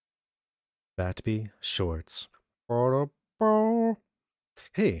Batby Shorts.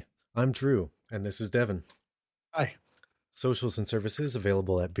 Hey, I'm Drew, and this is Devin. Hi. Socials and services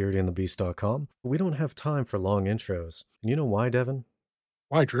available at beardyandthebeast.com. But we don't have time for long intros. And you know why, Devin?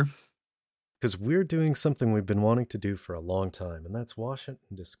 Why, Drew? Because we're doing something we've been wanting to do for a long time, and that's watch and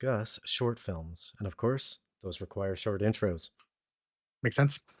discuss short films. And of course, those require short intros. Makes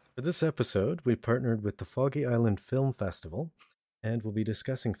sense. For this episode, we partnered with the Foggy Island Film Festival, and we'll be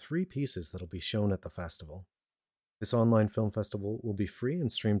discussing three pieces that'll be shown at the festival. This online film festival will be free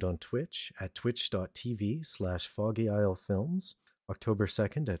and streamed on Twitch at twitch.tv/foggyislefilms, October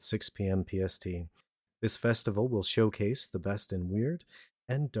 2nd at 6 p.m. PST. This festival will showcase the best in weird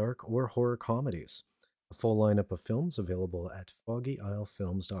and dark or horror comedies. A full lineup of films available at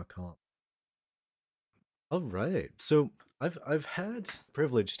foggyislefilms.com. All right. So I've had the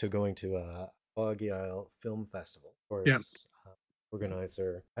privilege to going to a Foggy Isle Film Festival. Of Yeah. course,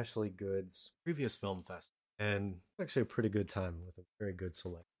 organizer Ashley Good's previous film festival. And it's actually a pretty good time with a very good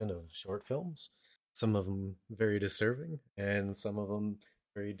selection of short films. Some of them very disturbing, and some of them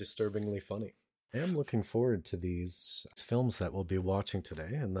very disturbingly funny. I am looking forward to these films that we'll be watching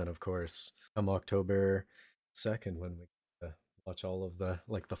today, and then of course, come October 2nd when we watch all of the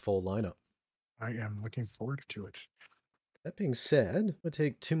full lineup. I am looking forward to it. That being said, it would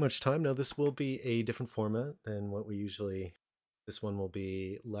take too much time. Now, this will be a different format than what we usually. This one will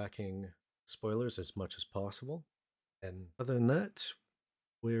be lacking spoilers as much as possible. And other than that,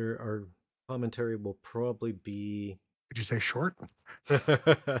 where our commentary will probably be. Did you say short?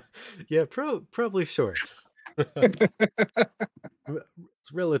 Yeah, probably short.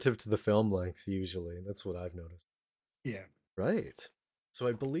 It's relative to the film length, usually. That's what I've noticed. Yeah. Right. So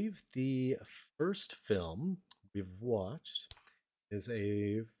I believe the first film we've watched is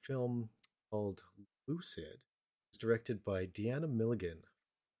a film called Lucid. It's directed by Deanna Milligan,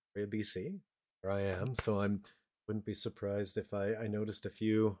 Area BC, where I am. So I wouldn't be surprised if I noticed a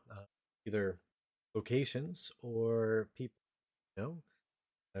few either locations or people. You know,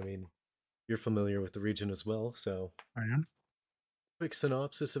 I mean, you're familiar with the region as well. So, I am. quick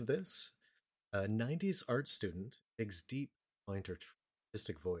synopsis of this: a '90s art student digs deep behind her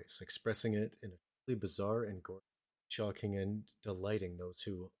artistic voice, expressing it in a really bizarre and gorgeous, shocking and delighting those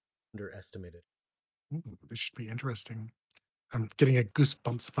who underestimate it. Ooh, this should be interesting. I'm getting a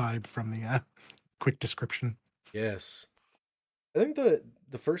goosebumps vibe from the quick description. Yes. I think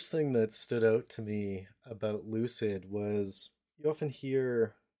the first thing that stood out to me about Lucid was you often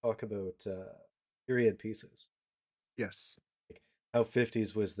hear talk about period pieces, Yes. like how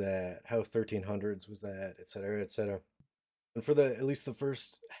 50s was that, how 1300s was that, etc., etc. And for the at least the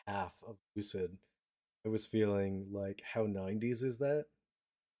first half of Lucid, I was feeling like how 90s is that?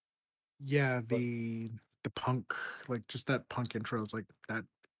 Yeah, But the punk, like just that punk intro is like that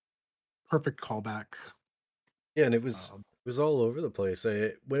perfect callback. yeah, and Um, it was all over the place.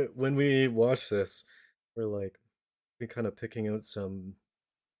 When we watched this, we're like we kind of picking out some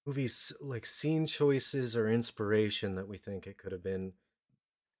movies like scene choices or inspiration that we think it could have been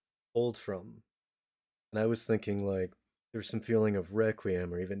pulled from. And I was thinking like there's some feeling of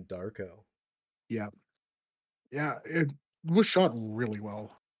Requiem or even Darko. yeah. Yeah, it was shot really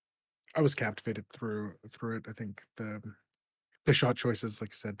well. I was captivated through it. I think the shot choices, like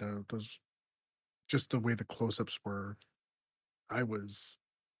I said, those just the way the close-ups were, I was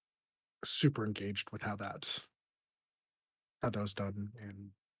super engaged with how that was done, and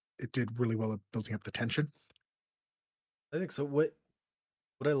it did really well at building up the tension. I think so. What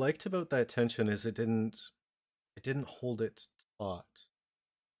I liked about that tension is it didn't hold it taut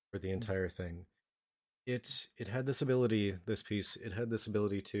for the entire thing. It had this ability, this piece, it had this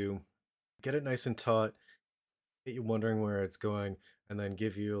ability to get it nice and taut, get you wondering where it's going, and then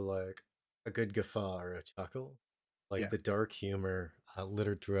give you like a good guffaw or a chuckle. Like Yeah, the dark humor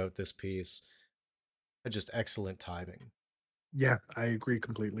littered throughout this piece had just excellent timing. yeah, I agree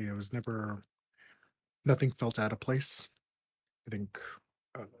completely. It was never nothing felt out of place. I think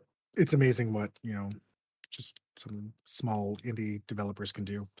uh, it's amazing what just some small indie developers can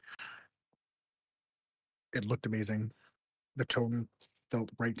do. It looked amazing. The tone felt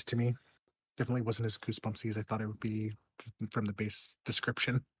right to me. Definitely wasn't as goosebumpsy as I thought it would be from the base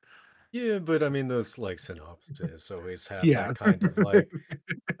description. Yeah, but I mean those like synopses always have Yeah, that kind of like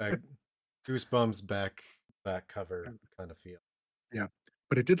uh, goosebumps back cover kind of feel. yeah,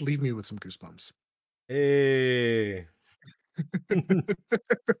 but it did leave me with some goosebumps. Hey,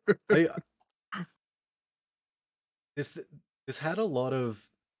 I this this had a lot of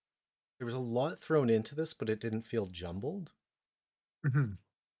there was a lot thrown into this, but it didn't feel jumbled. Mhm.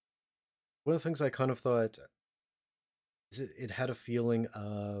 One of the things I kind of thought is it had a feeling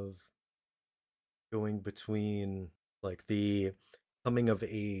of going between like the coming of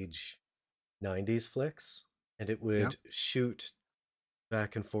age 90s flicks, and it Yeah. would shoot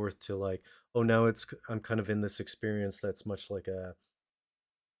back and forth to like, oh, now I'm kind of in this experience that's much like a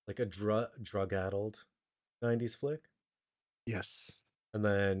drug addled 90s flick. Yes. And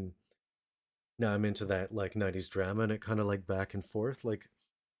then now I'm into that like 90s drama, and it kind of like back and forth. Like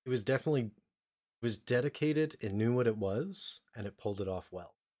it was dedicated, it knew what it was, and it pulled it off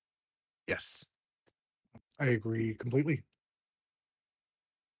well. Yes. I agree completely.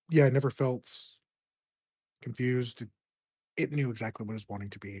 Yeah, I never felt confused. It knew exactly what it was wanting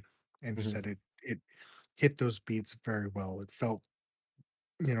to be. And you Mhm. said it hit those beats very well. It felt,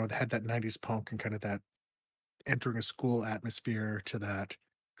 it had that 90s punk and kind of that entering a school atmosphere to that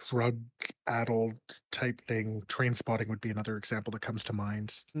drug addled type thing. Train Spotting would be another example that comes to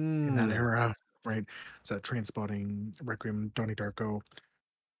mind in that Mm. era, right? So Train Spotting, Requiem, Donnie Darko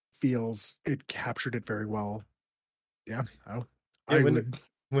feels it captured it very well. Yeah, Yeah, I would.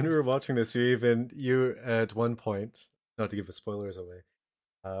 when we were watching this, you at one point, not to give the spoilers away,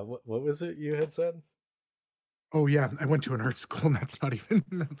 what was it you had said? Oh yeah, I went to an art school, and that's not even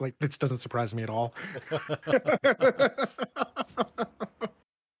like this doesn't surprise me at all.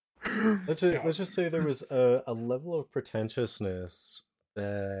 Yeah, Let's just say there was a level of pretentiousness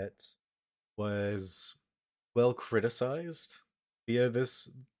that was well criticized via this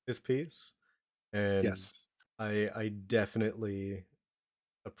piece, and yes, I definitely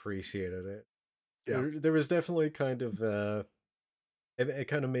appreciated it. yeah, There was definitely kind of it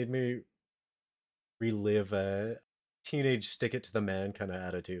kind of made me relive a teenage stick it to the man kind of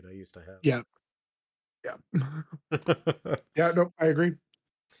attitude I used to yeah, yeah, have. yeah. No, I agree.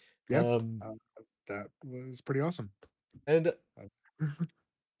 Yeah, um, uh, that was pretty awesome. and Uh,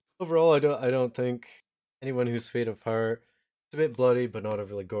 overall, I don't think anyone who's Fate of Heart, it's a bit bloody, but not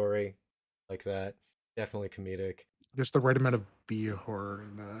overly gory like that. Definitely comedic. Just the right amount of B horror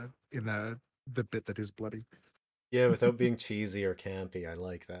in the bit that is bloody. Yeah, without being cheesy or campy. I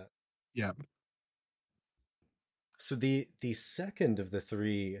like that. Yeah, So the second of the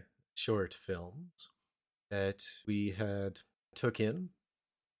three short films that we had took in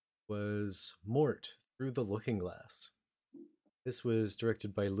was Mort Through the Looking Glass. This was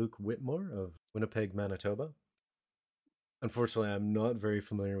directed by Luke Whitmore of Winnipeg, Manitoba. Unfortunately, I'm not very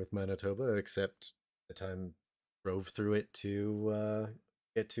familiar with Manitoba, except the time drove through it to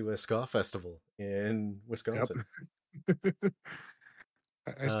get to a ska festival in yep. Wisconsin.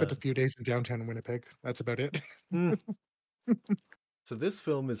 I spent Uh, a few days in downtown Winnipeg. That's about it. hmm. So this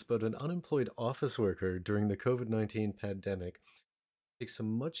film is about an unemployed office worker during the COVID-19 pandemic. Takes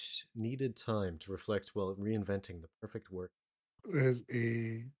some much needed time to reflect while reinventing the perfect work. Is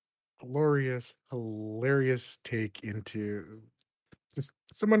a glorious, hilarious take into just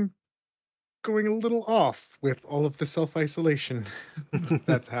someone going a little off with all of the self isolation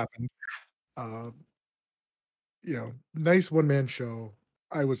that's happened. Uh, nice one man show.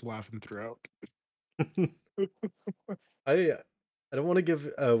 I was laughing throughout. I I don't want to give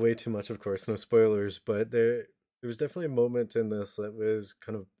away too much, of course, no spoilers, but there was definitely a moment in this that was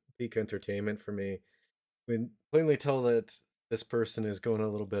kind of peak entertainment for me. We plainly tell that this person is going a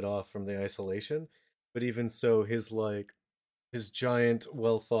little bit off from the isolation, but even so, his giant,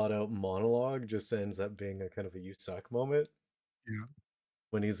 well thought out monologue just ends up being a kind of a you suck moment Yeah,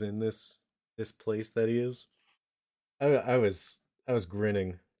 when he's in this place that he is. I was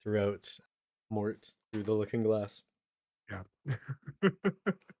grinning throughout Mort through the looking glass. yeah. uh,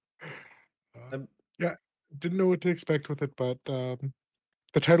 Um, yeah, didn't know what to expect with it, but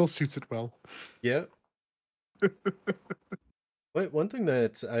the title suits it well. yeah. One thing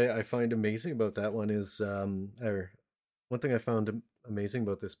that I find amazing about that one is, or one thing I found amazing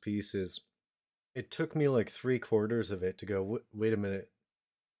about this piece is it took me like three quarters of it to go, wait a minute,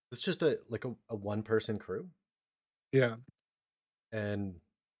 it's just a one person crew. Yeah, And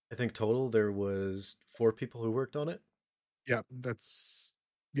I think total there was four people who worked on it. yeah,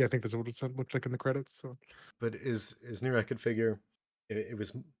 yeah, I think that's what looked like in the credits. So But is near I could figure it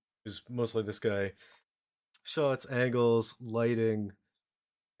was mostly this guy. Shots, angles, lighting,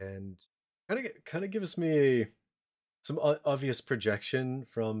 and kind of gives me some obvious projection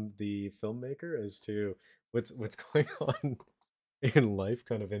from the filmmaker as to what's going on in life,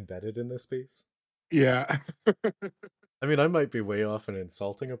 kind of embedded in this piece. yeah, I mean, I might be way off and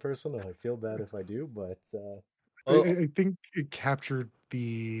insulting a person, and I feel bad if I do, but I, I oh I think it captured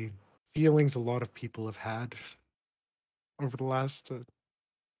the feelings a lot of people have had over the last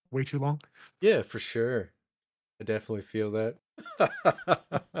way too long. yeah, for sure, I definitely feel that.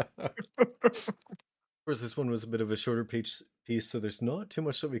 course, this one was a bit of a shorter piece, so there's not too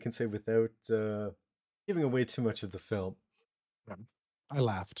much that we can say without giving away too much of the film. Um, I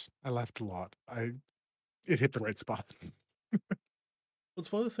laughed. I laughed a lot. It hit the right spots.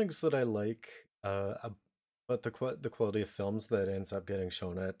 It's one of the things that I like about the quality of films that ends up getting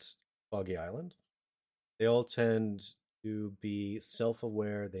shown at Foggy Island. They all tend to be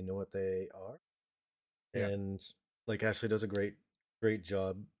self-aware. They know what they are, Yeah. and like Ashley does a great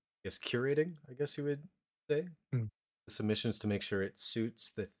job, I guess curating. I guess you would say Mm, the submissions to make sure it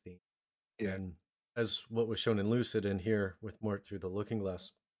suits the theme. yeah. And as what was shown in Lucid and here with Mort through the Looking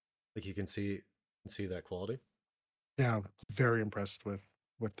Glass, like you can see that quality. Yeah. Very impressed with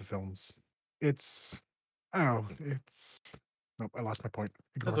the films. It's it's nope, I lost my point.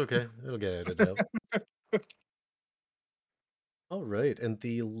 That's Ignore. okay. It'll get edited out. All right, and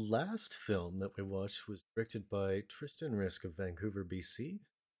the last film that we watched was directed by Tristan Risk of Vancouver, BC.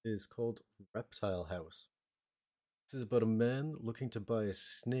 It is called Reptile House. This is about a man looking to buy a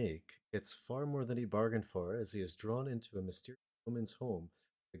snake, gets far more than he bargained for as he is drawn into a mysterious woman's home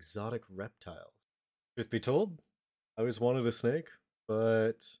with exotic reptiles. Truth be told, I always wanted a snake,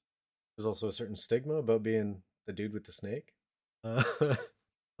 but there's also a certain stigma about being the dude with the snake. Uh,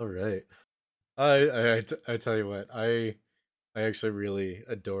 all right. I tell you what, I actually really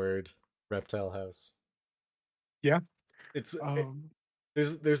adored Reptile House. Yeah. It's Um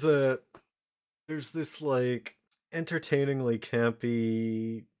there's a there's this like entertainingly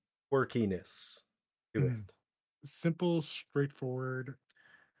campy quirkiness to mm, it. simple, straightforward.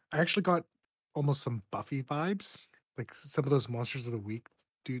 I actually got almost some Buffy vibes. Like some of those monsters of the week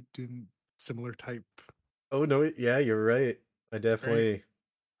do similar type, Oh no, yeah, you're right. I right? definitely.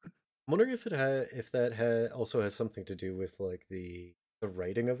 I'm wondering if that also has something to do with like the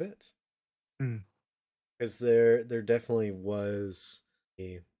writing of it, Mm, because there definitely was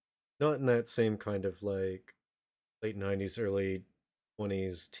a not in that same kind of like late 90s, early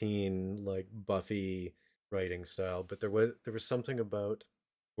 20s teen like Buffy writing style, but there was something about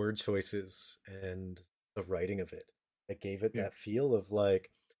word choices and the writing of it that gave it yeah. that feel of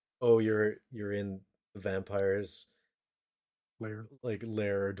like, oh, you're in the vampires Layer. like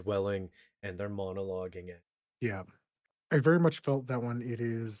lair or dwelling and they're monologuing it. Yeah. I very much felt that one. It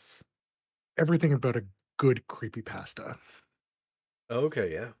is everything about a good creepy pasta.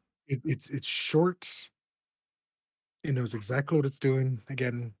 Okay, yeah. It's short. It knows exactly what it's doing.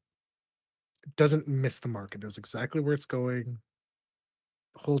 Again, it doesn't miss the mark. It knows exactly where it's going.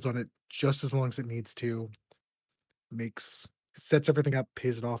 Holds on it just as long as it needs to. Makes sets everything up,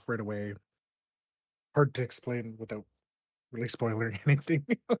 pays it off right away. Hard to explain without really spoiling anything.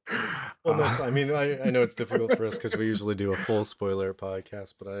 Well, uh, that's I mean, I know it's difficult for us because we usually do a full spoiler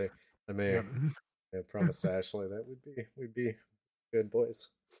podcast, but I yeah, promise Ashley that we'd be good boys.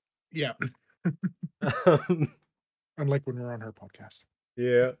 yeah. Um, Unlike when we're on her podcast.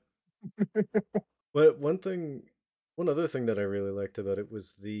 yeah. But one other thing that I really liked about it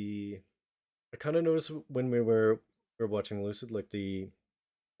was I kind of noticed when we were watching Lucid, like the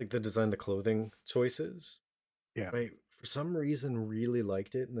design, the clothing choices. Yeah. Right, for some reason, really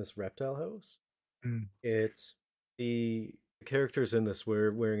liked it in this reptile house. Mm, It's the characters in this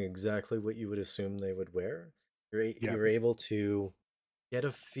were wearing exactly what you would assume they would wear. yeah. You're able to get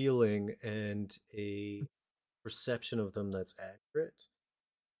a feeling and a perception of them that's accurate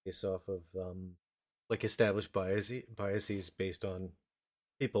based off of like established biases based on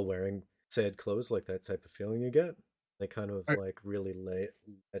people wearing said clothes, like that type of feeling you get. They kind of I, like really led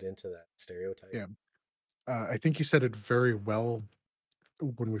into that stereotype. yeah. I think you said it very well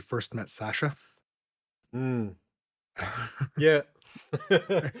when we first met Sasha. Mm, yeah.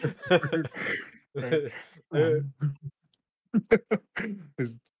 Right. Yeah, Um,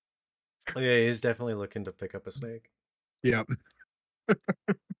 is- he's definitely looking to pick up a snake. yeah.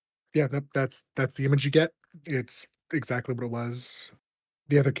 Yeah, nope, that's the image you get. It's exactly what it was.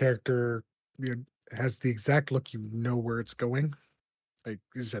 The other character, you know, has the exact look. You know where it's going. Like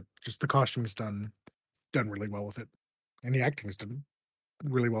you said, just the costume's done really well with it, and the acting's done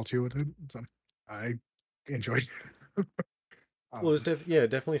really well too with it. So I enjoyed it. Well, um, yeah, it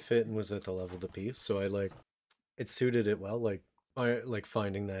definitely fit and was at the level of the piece. So I like it suited it well. Like I like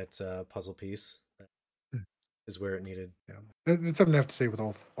finding that puzzle piece that is where it needed. yeah, that's something I have to say with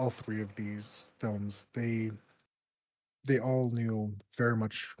all three of these films. They all knew very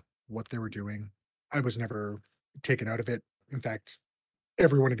much what they were doing. I was never taken out of it. In fact,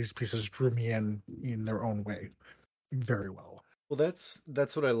 every one of these pieces drew me in their own way very well. Well, that's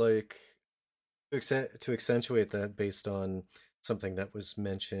what I like to accentuate that based on something that was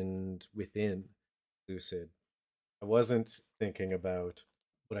mentioned within Lucid. I wasn't thinking about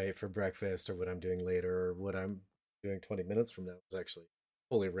what I ate for breakfast or what I'm doing later or what I'm doing 20 minutes from now is actually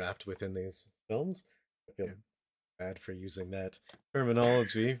fully wrapped within these films. I feel Yeah. bad for using that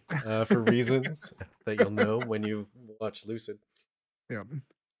terminology for reasons that you'll know when you watch Lucid. Yeah.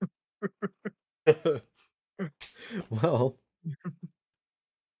 Well,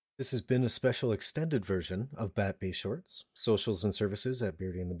 this has been a special extended version of Bat Bay Shorts, socials and services at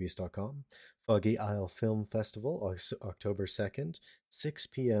beardyandthebeast.com. Foggy Isle Film Festival, October 2nd, 6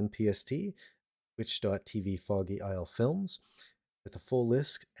 p.m. PST, twitch.tv Foggy Isle Films, with a full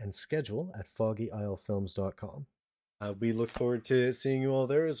list and schedule at foggyislefilms.com. We look forward to seeing you all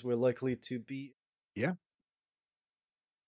there, as we're likely to be Yeah.